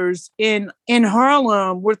queers in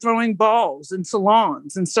Harlem were throwing balls in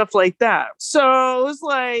salons and stuff like that. So it was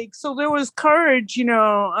like, so there was courage,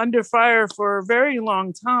 under fire for a very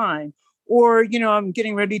long time. Or, I'm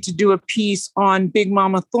getting ready to do a piece on Big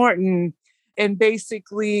Mama Thornton. And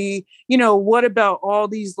basically, what about all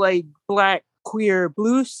these like Black queer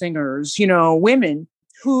blues singers, women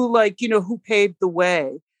who like, who paved the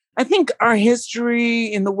way? I think our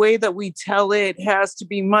history in the way that we tell it has to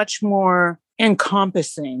be much more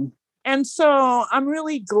encompassing. And so I'm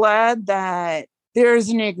really glad that there's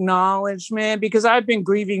an acknowledgement, because I've been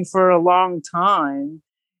grieving for a long time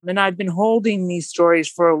and I've been holding these stories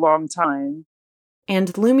for a long time. And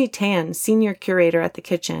Lumi Tan, senior curator at the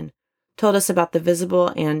Kitchen, told us about the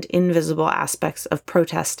visible and invisible aspects of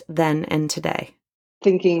protest then and today.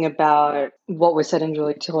 Thinking about what was said in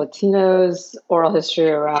Julie Tolentino's oral history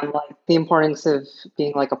around like the importance of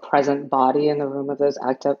being like a present body in the room of those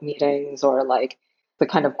ACT UP meetings, or like the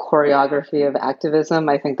kind of choreography of activism.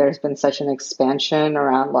 I think there's been such an expansion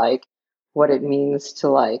around like what it means to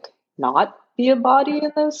like not be a body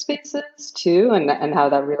in those spaces too, and how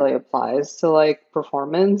that really applies to like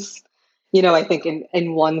performance. I think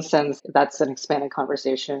in one sense, that's an expanded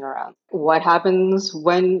conversation around what happens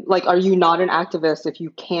when, like, are you not an activist if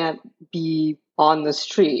you can't be on the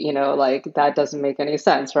street? Like that doesn't make any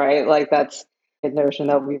sense, right? Like that's a notion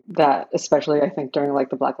that especially I think during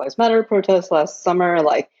like the Black Lives Matter protests last summer,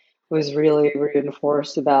 like was really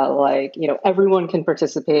reinforced about like, everyone can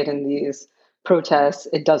participate in these protests.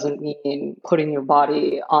 It doesn't mean putting your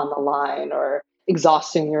body on the line or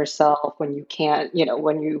exhausting yourself when you can't,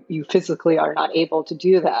 when you physically are not able to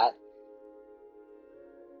do that.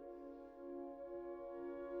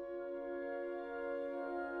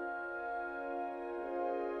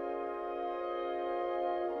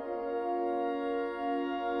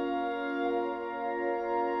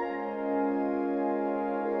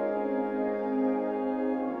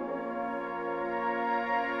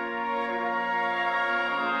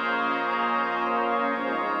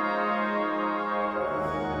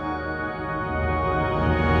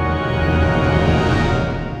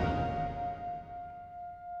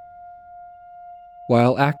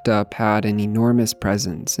 While ACT UP had an enormous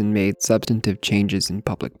presence and made substantive changes in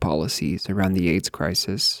public policies around the AIDS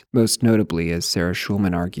crisis, most notably, as Sarah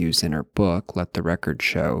Schulman argues in her book, Let the Record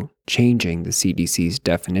Show, changing the CDC's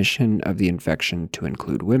definition of the infection to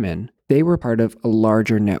include women, they were part of a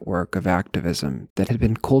larger network of activism that had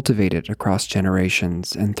been cultivated across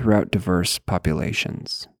generations and throughout diverse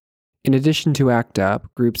populations. In addition to ACT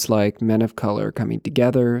UP, groups like Men of Color Coming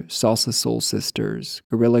Together, Salsa Soul Sisters,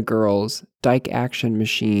 Guerrilla Girls, Dyke Action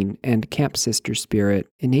Machine, and Camp Sister Spirit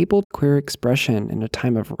enabled queer expression in a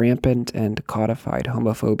time of rampant and codified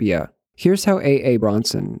homophobia. Here's how A.A.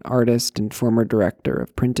 Bronson, artist and former director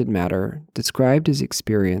of Printed Matter, described his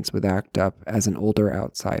experience with ACT UP as an older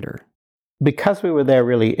outsider. Because we were there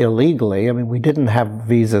really illegally, I mean, we didn't have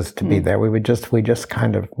visas to be there. We just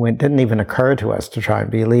kind of went, didn't even occur to us to try and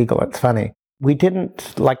be legal. It's funny. We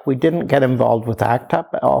didn't get involved with ACT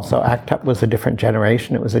UP. Also, ACT UP was a different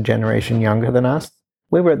generation. It was a generation younger than us.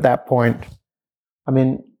 We were at that point, I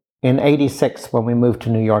mean, in 86, when we moved to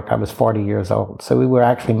New York, I was 40 years old. So we were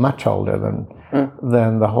actually much older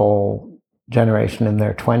than the whole generation in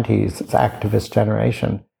their 20s. It's activist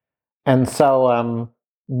generation. And so,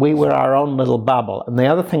 we were our own little bubble. And the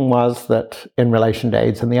other thing was that, in relation to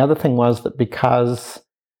AIDS, and the other thing was that because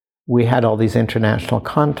we had all these international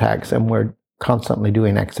contacts and we're constantly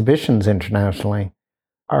doing exhibitions internationally,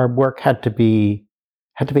 our work had to be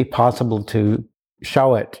possible to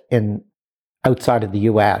show it outside of the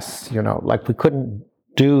US, like we couldn't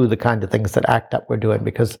do the kind of things that ACT UP were doing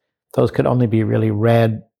because those could only be really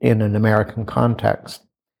read in an American context.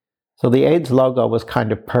 So the AIDS logo was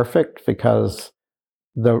kind of perfect because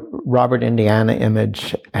the Robert Indiana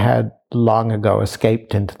image had long ago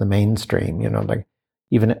escaped into the mainstream. Like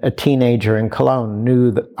even a teenager in Cologne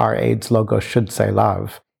knew that our AIDS logo should say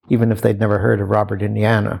love, even if they'd never heard of Robert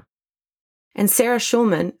Indiana. And Sarah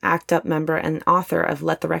Schulman, ACT UP member and author of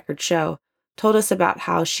Let the Record Show, told us about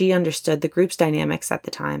how she understood the group's dynamics at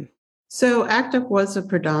the time. So ACT UP was a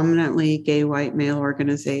predominantly gay white male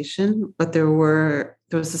organization, but there was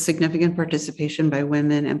a significant participation by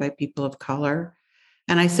women and by people of color.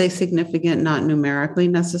 And I say significant, not numerically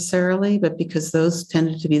necessarily, but because those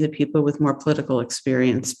tended to be the people with more political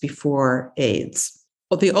experience before AIDS.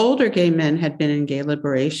 Well, the older gay men had been in gay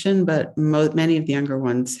liberation, but many of the younger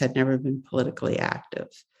ones had never been politically active.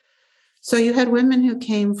 So you had women who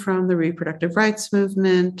came from the reproductive rights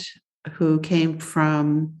movement, who came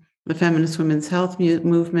from the feminist women's health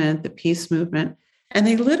movement, the peace movement, and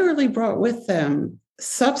they literally brought with them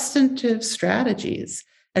substantive strategies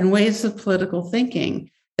and ways of political thinking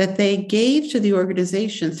that they gave to the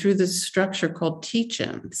organization through this structure called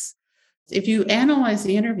teach-ins. If you analyze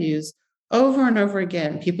the interviews, over and over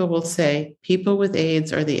again, people will say, people with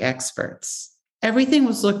AIDS are the experts. Everything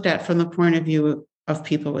was looked at from the point of view of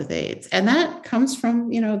people with AIDS. And that comes from,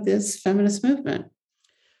 this feminist movement.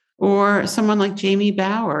 Or someone like Jamie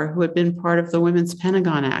Bauer, who had been part of the Women's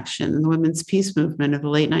Pentagon Action and the Women's Peace Movement of the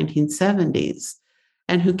late 1970s,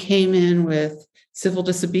 and who came in with civil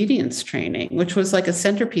disobedience training, which was like a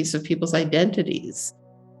centerpiece of people's identities.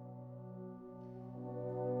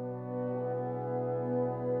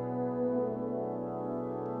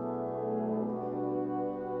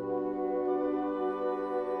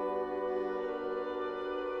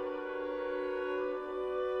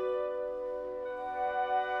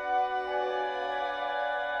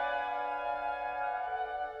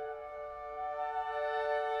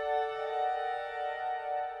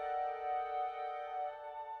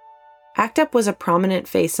 ACT UP was a prominent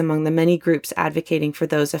face among the many groups advocating for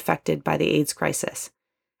those affected by the AIDS crisis,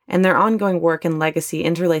 and their ongoing work and legacy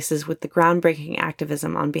interlaces with the groundbreaking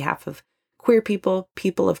activism on behalf of queer people,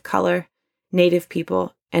 people of color, Native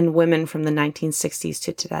people, and women from the 1960s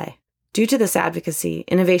to today. Due to this advocacy,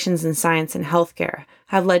 innovations in science and healthcare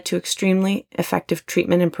have led to extremely effective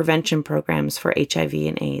treatment and prevention programs for HIV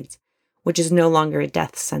and AIDS, which is no longer a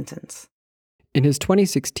death sentence. In his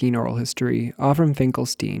 2016 oral history, Avram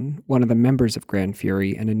Finkelstein, one of the members of Grand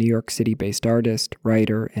Fury and a New York City-based artist,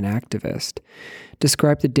 writer, and activist,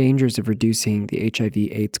 described the dangers of reducing the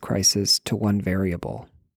HIV/AIDS crisis to one variable.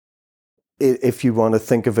 If you want to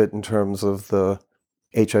think of it in terms of the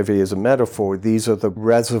HIV as a metaphor, these are the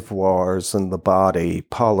reservoirs in the body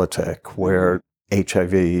politic where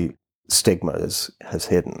HIV stigma has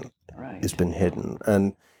been hidden.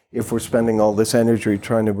 And if we're spending all this energy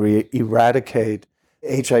trying to eradicate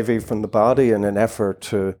HIV from the body in an effort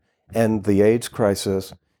to end the AIDS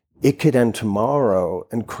crisis, it could end tomorrow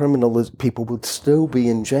and people would still be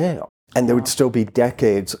in jail. And there would still be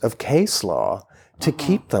decades of case law to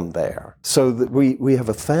keep them there. So that we have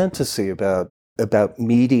a fantasy about about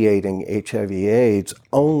mediating HIV/AIDS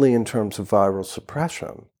only in terms of viral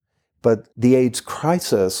suppression. But the AIDS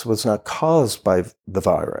crisis was not caused by the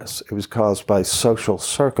virus. It was caused by social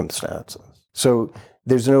circumstances. So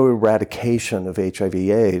there's no eradication of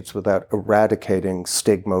HIV/AIDS without eradicating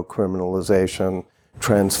stigma, criminalization,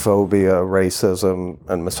 transphobia, racism,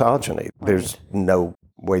 and misogyny. There's no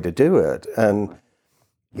way to do it. And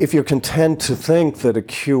if you're content to think that a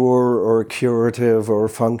cure or a curative or a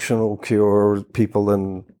functional cure, people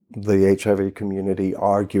in the HIV community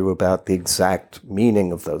argue about the exact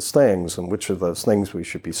meaning of those things and which of those things we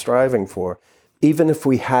should be striving for. Even if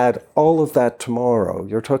we had all of that tomorrow,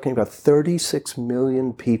 you're talking about 36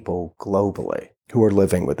 million people globally who are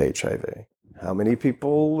living with HIV. How many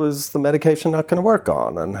people is the medication not going to work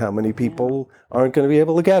on? And how many people aren't going to be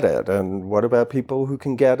able to get it? And what about people who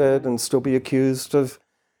can get it and still be accused of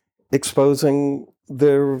exposing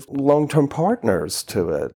their long-term partners to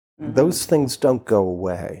it? Those things don't go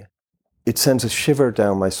away. It sends a shiver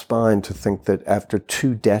down my spine to think that after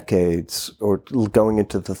 2 decades, or going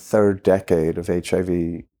into the 3rd decade of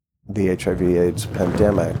the HIV/AIDS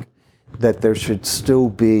pandemic, that there should still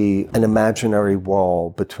be an imaginary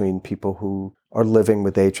wall between people who are living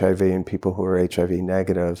with HIV and people who are HIV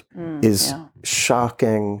negative is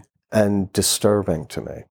shocking and disturbing to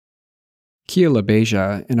me. Kia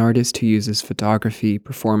LaBeija, an artist who uses photography,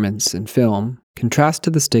 performance, and film, contrasts to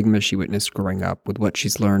the stigma she witnessed growing up with what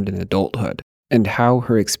she's learned in adulthood, and how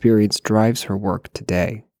her experience drives her work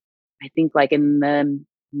today. I think like in the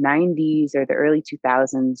 90s or the early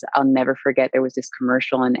 2000s, I'll never forget there was this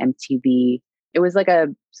commercial on MTV. It was like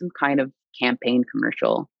some kind of campaign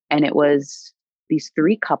commercial. And it was these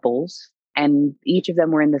 3 couples, and each of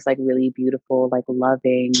them were in this like really beautiful, like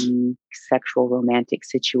loving, sexual, romantic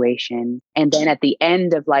situation. And then at the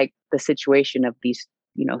end of like the situation of these,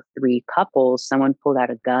 3 couples, someone pulled out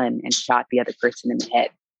a gun and shot the other person in the head.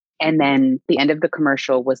 And then the end of the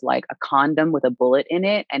commercial was like a condom with a bullet in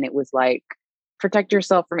it. And it was like, protect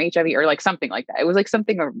yourself from HIV, or like something like that. It was like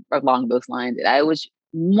something along those lines. And I was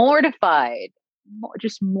mortified,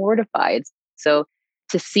 just mortified. So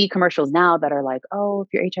to see commercials now that are like, oh, if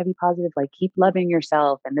you're HIV positive, like keep loving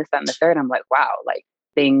yourself and this, that, and the third, I'm like, wow, like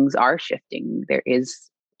things are shifting. There is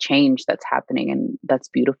change that's happening, and that's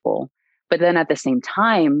beautiful. But then at the same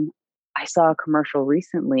time, I saw a commercial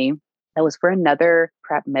recently that was for another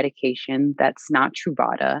PrEP medication that's not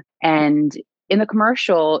Truvada. And in the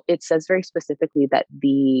commercial, it says very specifically that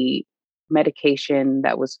the medication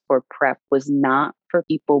that was for PrEP was not for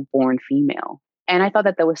people born female. And I thought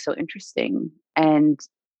that was so interesting. And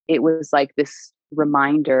it was like this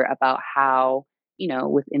reminder about how,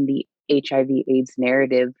 within the HIV/AIDS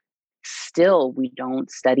narrative, still we don't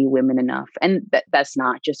study women enough. And that's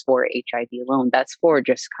not just for HIV alone. That's for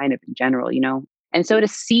just kind of in general, And so to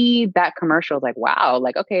see that commercial, like, wow,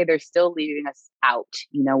 like, okay, they're still leaving us out.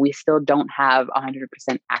 We still don't have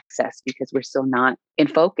 100% access because we're still not in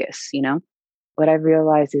focus, What I've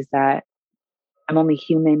realized is that I'm only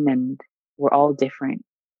human and we're all different,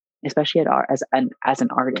 especially as an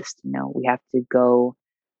artist. We have to go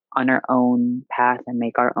on our own path and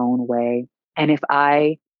make our own way. And if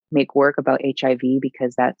I make work about HIV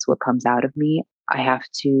because that's what comes out of me, I have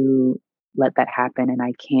to let that happen. And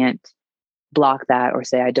I can't block that or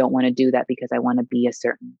say I don't want to do that because I want to be a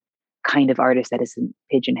certain kind of artist that isn't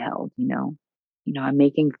pigeonholed. I'm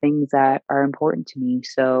making things that are important to me.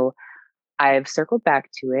 So I've circled back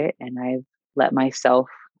to it, and I've let myself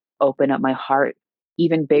open up my heart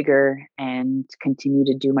even bigger and continue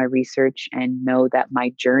to do my research and know that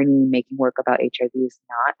my journey making work about HIV is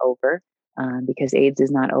not over, because AIDS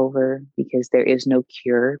is not over, because there is no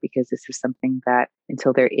cure, because this is something that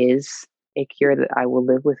until there is a cure that I will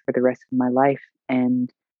live with for the rest of my life.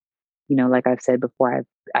 And, like I've said before,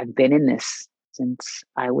 I've been in this since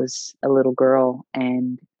I was a little girl.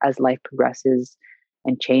 And as life progresses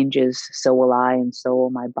and changes, so will I, and so will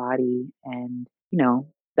my body. And,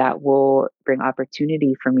 that will bring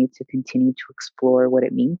opportunity for me to continue to explore what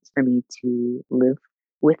it means for me to live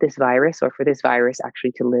with this virus, or for this virus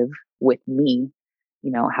actually to live with me.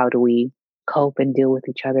 How do we cope and deal with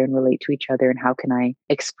each other and relate to each other? And how can I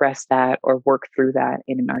express that or work through that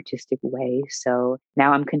in an artistic way? So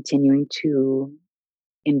now I'm continuing to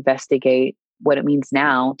investigate what it means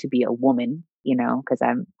now to be a woman, because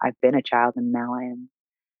I've been a child and now I am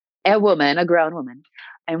a woman, a grown woman,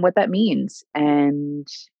 and what that means, and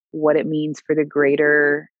what it means for the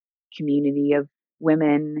greater community of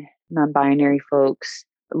women, non-binary folks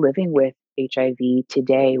living with HIV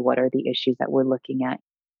today. What are the issues that we're looking at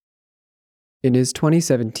In his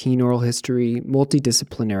 2017 oral history,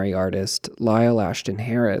 multidisciplinary artist Lyle Ashton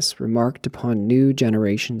Harris remarked upon new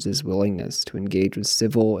generations' willingness to engage with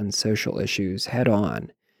civil and social issues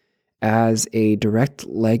head-on as a direct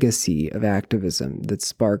legacy of activism that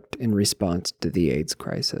sparked in response to the AIDS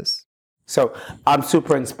crisis. So I'm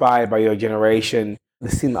super inspired by your generation.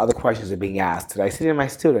 The same other questions are being asked today. I see it in my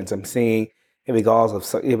students. I'm seeing,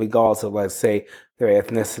 regardless of let's say their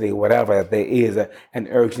ethnicity, whatever, there is an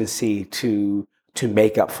urgency to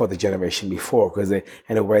make up for the generation before, because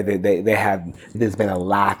in a way there's been a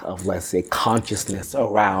lack of, let's say, consciousness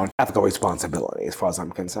around ethical responsibility, as far as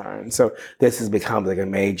I'm concerned. So this has become like a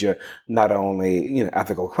major, not only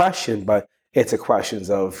ethical question, but it's a question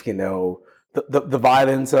of the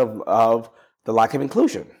violence of the lack of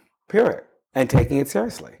inclusion, period, and taking it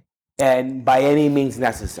seriously, and by any means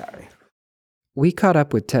necessary. We caught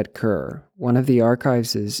up with Ted Kerr, one of the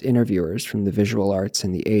archives' interviewers from the Visual Arts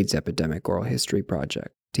and the AIDS Epidemic Oral History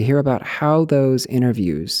Project, to hear about how those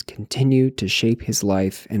interviews continue to shape his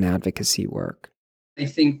life and advocacy work. I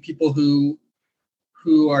think people who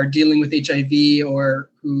are dealing with HIV or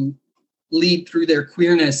who lead through their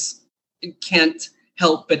queerness can't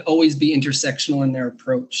help but always be intersectional in their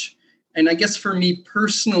approach. And I guess for me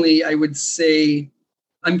personally, I would say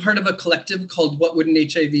I'm part of a collective called What Would an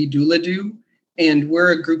HIV Doula Do? And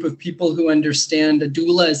we're a group of people who understand a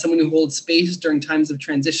doula as someone who holds space during times of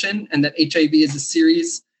transition, and that HIV is a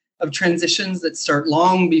series of transitions that start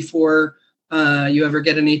long before you ever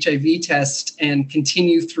get an HIV test and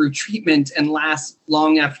continue through treatment and last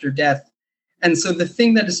long after death. And so the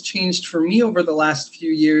thing that has changed for me over the last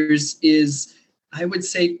few years is, I would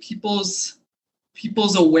say, people's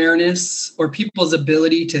awareness or people's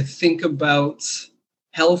ability to think about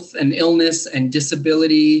health and illness and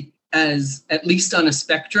disability as at least on a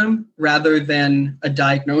spectrum rather than a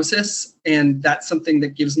diagnosis. And that's something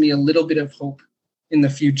that gives me a little bit of hope in the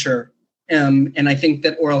future. And I think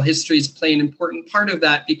that oral histories play an important part of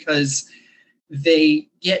that, because they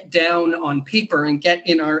get down on paper and get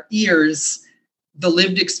in our ears the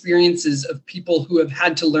lived experiences of people who have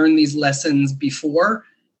had to learn these lessons before.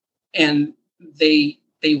 And they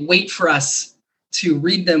wait for us to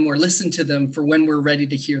read them or listen to them for when we're ready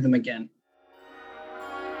to hear them again.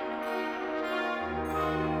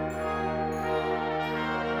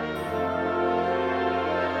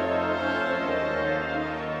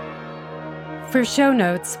 For show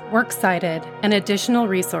notes, works cited, and additional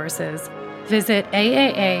resources, visit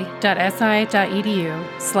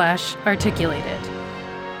aaa.si.edu/articulated.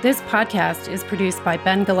 This podcast is produced by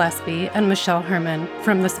Ben Gillespie and Michelle Herman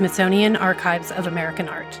from the Smithsonian Archives of American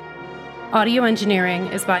Art. Audio engineering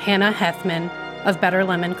is by Hannah Hethman of Better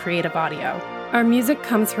Lemon Creative Audio. Our music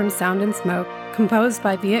comes from Sound and Smoke, composed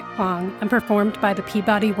by Viet Quang and performed by the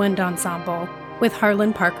Peabody Wind Ensemble, with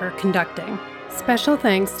Harlan Parker conducting. Special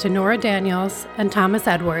thanks to Nora Daniels and Thomas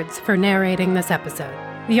Edwards for narrating this episode.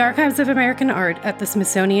 The Archives of American Art at the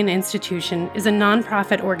Smithsonian Institution is a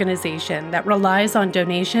nonprofit organization that relies on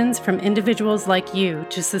donations from individuals like you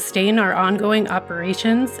to sustain our ongoing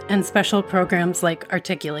operations and special programs like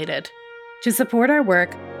Articulated. To support our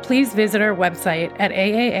work, please visit our website at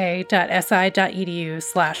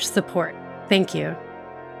aaa.si.edu/support. Thank you.